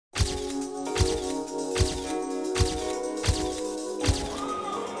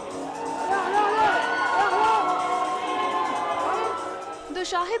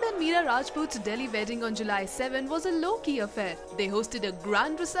Shahid and Mira Rajput's Delhi wedding on July 7 was a low-key affair. They hosted a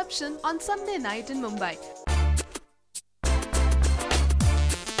grand reception on Sunday night in Mumbai.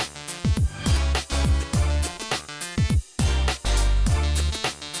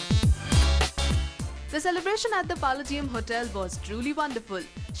 The celebration at the Palladium hotel was truly wonderful.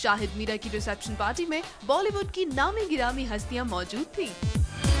 Shahid Meera की reception party में बॉलीवुड की नामी गिरामी हस्तियां मौजूद थीं।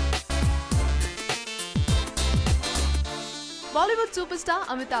 Bollywood superstar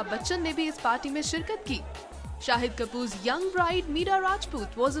Amitabh Bachchan ने भी इस पार्टी में शिरकत की। Shahid Kapoor's young bride Mira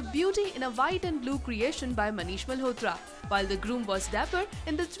rajput was a beauty in a white and blue creation by Manish Malhotra, while the groom was dapper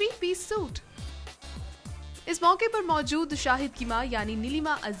in the three-piece suit. इस मौके पर मौजूद शाहिद की मां यानी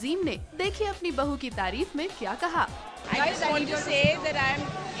नीलिमा अजीम ने देखिए अपनी बहू की तारीफ में क्या कहा। I just want to say that I'm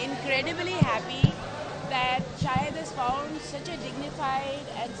incredibly happy that Shahid has found such a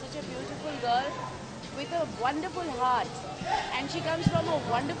dignified and such a beautiful girl with a wonderful heart, and she comes from a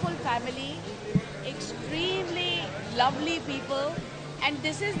wonderful family, extremely lovely people, and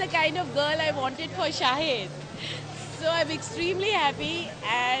this is the kind of girl I wanted for Shahid. So I'm extremely happy,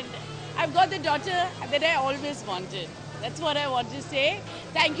 and I've got the daughter that I always wanted. That's what I want to say.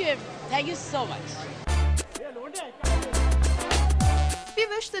 Thank you so much. We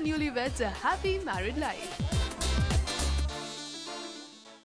wish the newlyweds a happy married life.